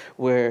place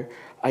where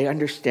I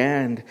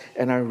understand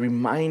and are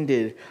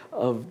reminded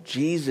of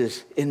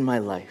Jesus in my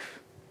life?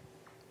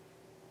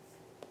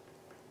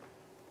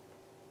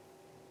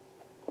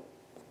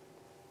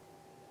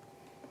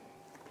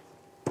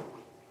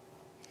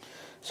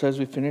 So as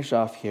we finish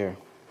off here,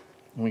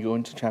 and we go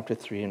into chapter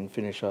 3 and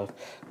finish off,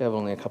 we have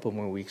only a couple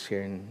more weeks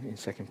here in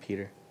 2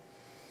 Peter.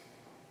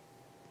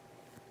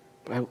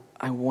 But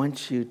I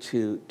want you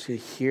to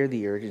hear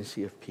the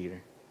urgency of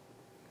Peter.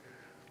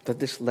 That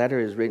this letter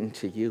is written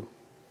to you.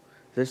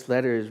 This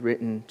letter is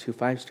written to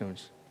Five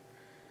Stones.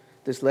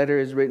 This letter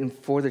is written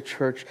for the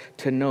church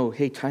to know,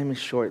 hey, time is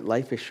short,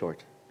 life is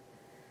short.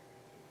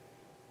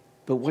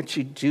 But what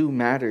you do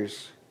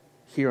matters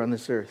here on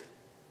this earth.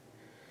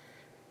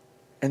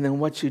 And then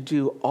what you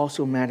do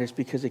also matters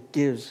because it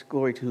gives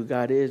glory to who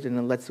God is and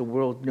it lets the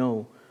world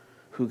know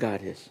who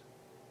God is.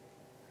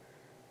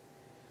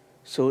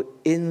 So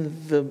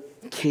in the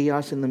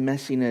chaos and the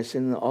messiness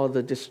and all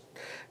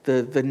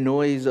the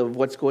noise of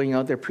what's going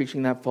out there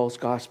preaching that false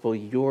gospel,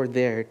 you're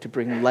there to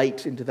bring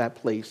light into that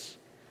place.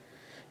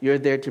 You're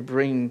there to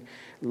bring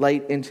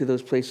light into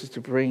those places,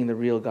 to bring the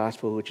real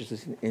gospel, which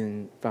is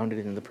founded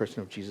in the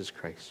person of Jesus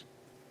Christ.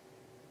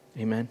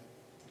 Amen?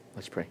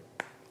 Let's pray.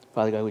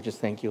 Father God, we just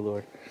thank you,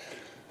 Lord.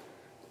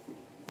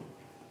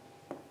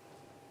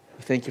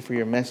 We thank you for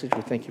your message.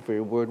 We thank you for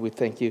your word. We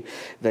thank you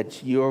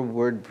that your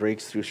word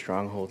breaks through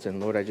strongholds. And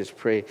Lord, I just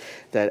pray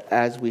that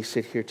as we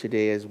sit here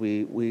today, as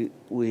we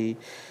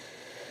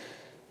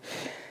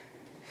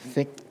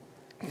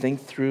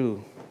think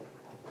through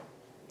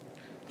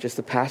just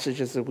the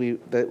passages that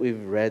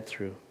we've read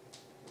through,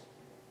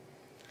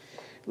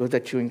 Lord,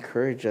 that you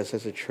encourage us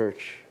as a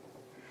church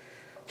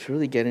to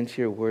really get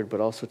into your word, but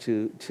also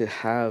to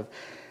have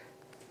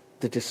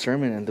the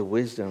discernment and the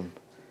wisdom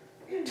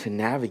to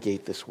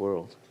navigate this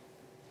world.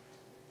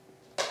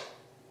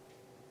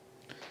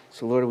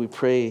 So Lord, we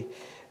pray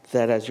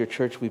that as your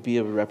church we be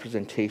a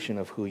representation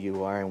of who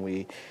you are, and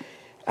we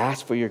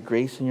ask for your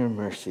grace and your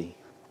mercy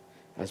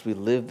as we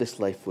live this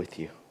life with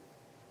you.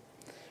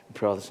 We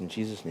pray all this in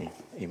Jesus' name.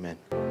 Amen.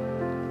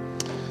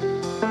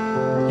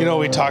 You know,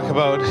 we talk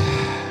about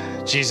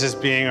Jesus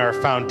being our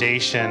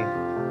foundation,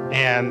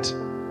 and,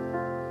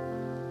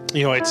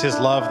 you know, it's his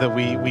love that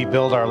we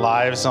build our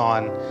lives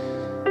on.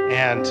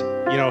 And,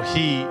 you know,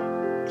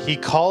 he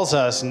calls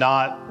us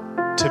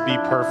not to be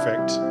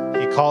perfect.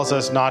 He calls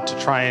us not to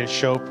try and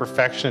show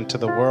perfection to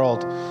the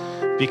world,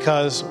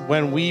 because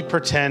when we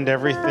pretend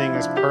everything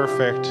is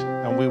perfect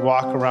and we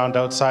walk around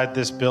outside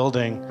this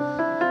building,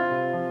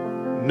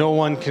 no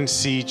one can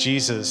see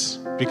Jesus,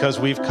 because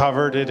we've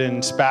covered it in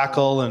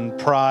spackle and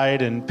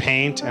pride and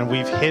paint, and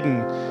we've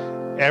hidden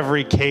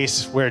every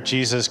case where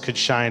Jesus could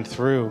shine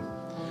through.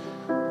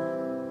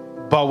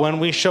 But when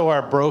we show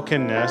our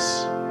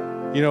brokenness,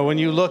 you know, when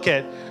you look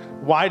at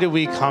why do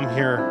we come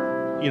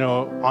here, you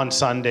know, on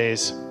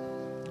Sundays,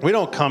 we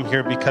don't come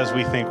here because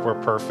we think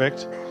we're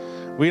perfect.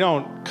 We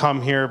don't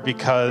come here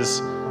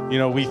because, you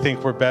know, we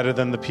think we're better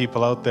than the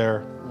people out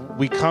there.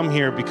 We come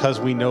here because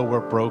we know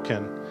we're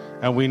broken,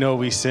 and we know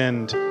we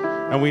sinned,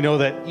 and we know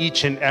that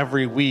each and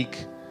every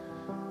week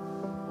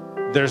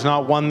there's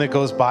not one that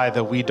goes by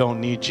that we don't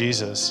need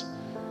Jesus.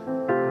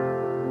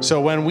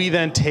 So when we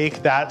then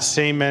take that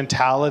same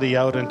mentality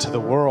out into the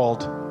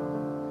world,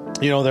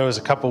 you know, there was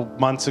a couple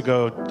months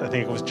ago, I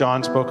think it was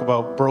John spoke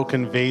about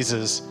broken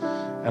vases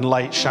and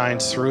light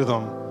shines through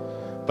them.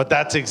 But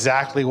that's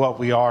exactly what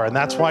we are. And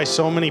that's why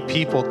so many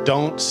people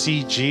don't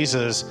see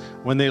Jesus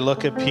when they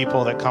look at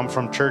people that come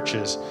from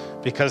churches,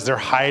 because they're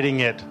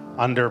hiding it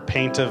under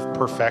paint of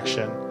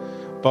perfection.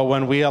 But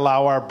when we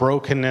allow our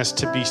brokenness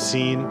to be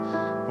seen,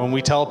 when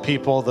we tell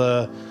people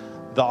the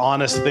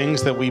honest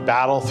things that we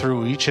battle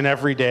through each and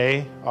every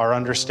day, our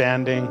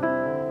understanding,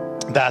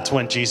 that's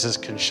when Jesus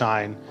can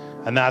shine.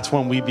 And that's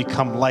when we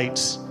become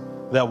lights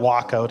that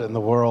walk out in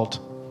the world.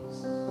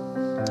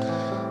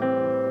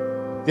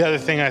 The other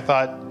thing I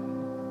thought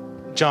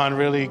John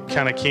really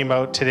kind of came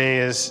out today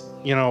is,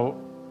 you know,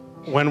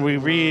 when we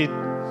read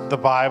the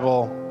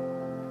Bible,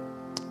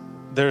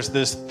 there's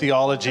this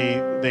theology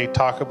they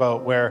talk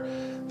about where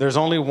there's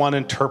only one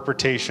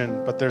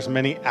interpretation, but there's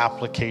many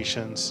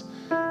applications.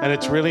 And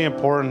it's really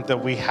important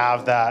that we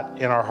have that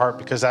in our heart,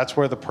 because that's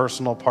where the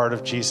personal part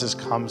of Jesus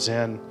comes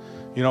in.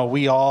 You know,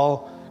 we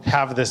all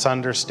have this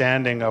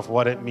understanding of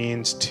what it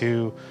means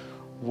to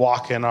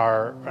walk in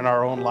our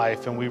own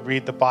life. And we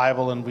read the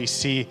Bible and we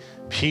see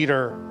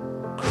Peter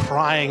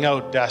crying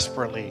out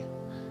desperately.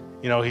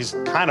 You know, he's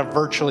kind of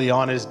virtually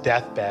on his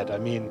deathbed. I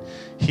mean,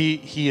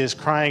 he is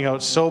crying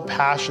out so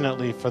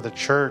passionately for the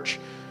church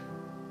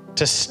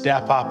to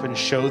step up and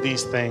show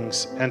these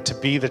things and to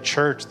be the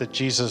church that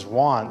Jesus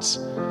wants.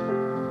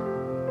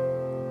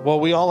 Well,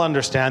 we all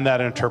understand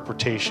that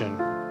interpretation.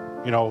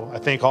 You know, I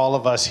think all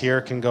of us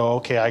here can go,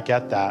 okay, I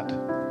get that.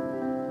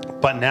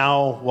 But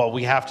now what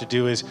we have to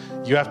do is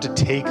you have to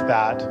take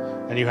that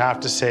and you have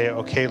to say,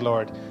 okay,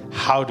 Lord,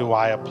 how do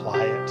I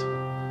apply it?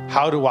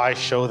 How do I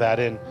show that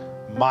in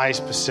my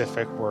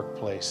specific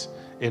workplace,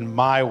 in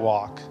my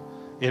walk,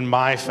 in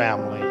my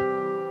family,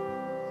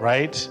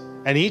 right?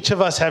 And each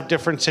of us have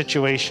different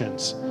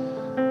situations.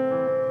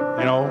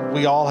 You know,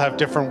 we all have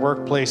different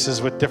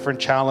workplaces with different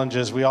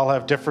challenges. We all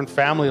have different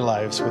family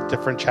lives with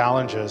different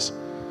challenges.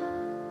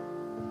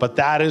 But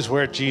that is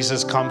where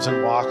Jesus comes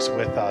and walks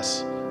with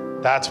us.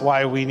 That's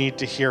why we need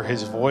to hear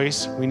his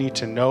voice. We need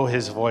to know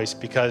his voice,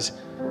 because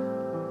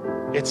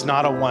it's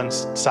not a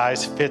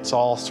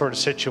one-size-fits-all sort of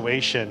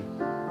situation.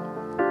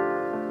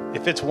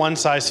 If it's one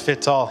size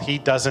fits all, he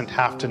doesn't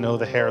have to know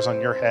the hairs on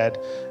your head,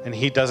 and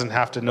he doesn't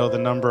have to know the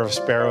number of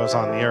sparrows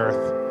on the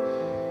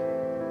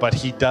earth. But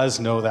he does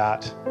know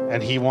that,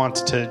 and he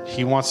wants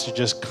to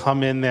just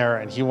come in there,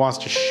 and he wants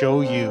to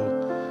show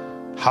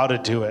you how to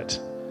do it.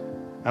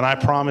 And I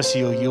promise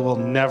you, you will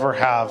never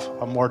have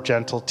a more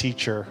gentle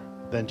teacher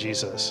than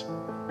Jesus.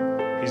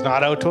 He's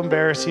not out to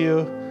embarrass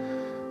you.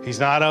 He's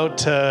not out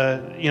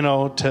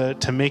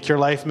to make your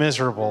life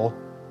miserable.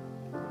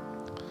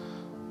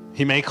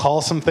 He may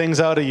call some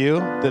things out of you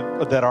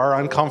that are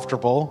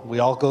uncomfortable. We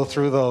all go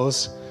through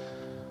those.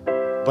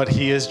 But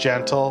he is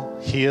gentle.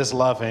 He is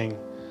loving.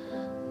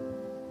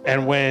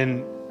 And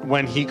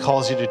when he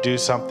calls you to do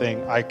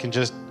something, I can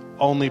just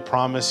only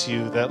promise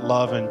you that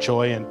love and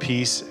joy and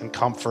peace and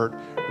comfort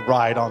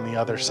ride on the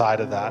other side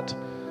of that,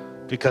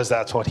 because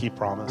that's what he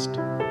promised.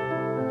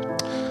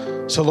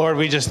 So Lord,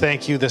 we just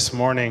thank you this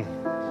morning.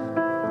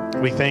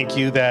 We thank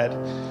you that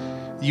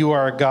you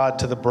are a God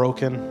to the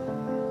broken.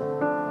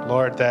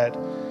 Lord, that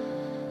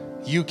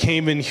you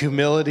came in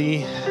humility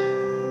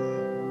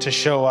to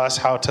show us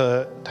how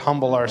to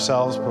humble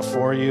ourselves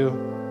before you.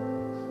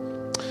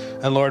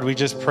 And Lord, we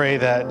just pray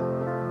that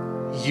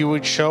you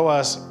would show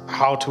us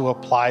how to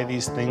apply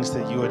these things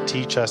that you would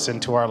teach us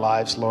into our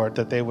lives, Lord,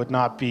 that they would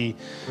not be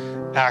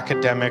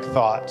academic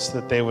thoughts,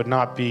 that they would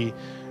not be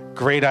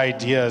great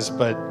ideas,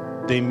 but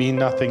they mean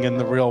nothing in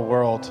the real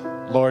world.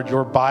 Lord,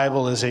 your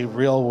Bible is a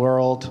real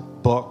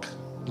world book.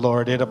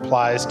 Lord, it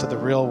applies to the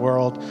real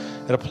world.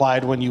 It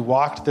applied when you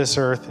walked this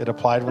earth. It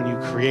applied when you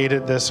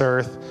created this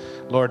earth,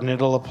 Lord, and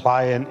it'll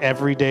apply in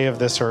every day of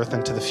this earth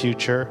into the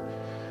future.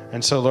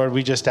 And so, Lord,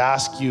 we just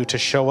ask you to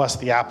show us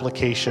the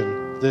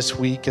application this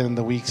week and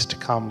the weeks to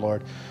come,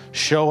 Lord.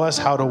 Show us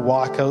how to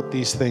walk out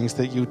these things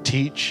that you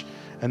teach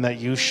and that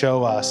you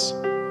show us.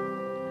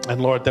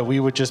 And Lord, that we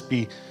would just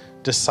be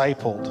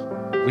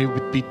discipled. We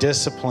would be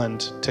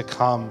disciplined to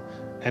come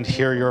and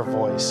hear your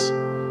voice.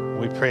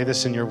 We pray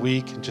this in your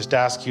week and just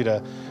ask you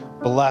to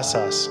bless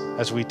us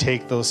as we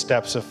take those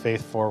steps of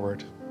faith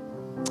forward.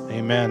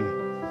 Amen.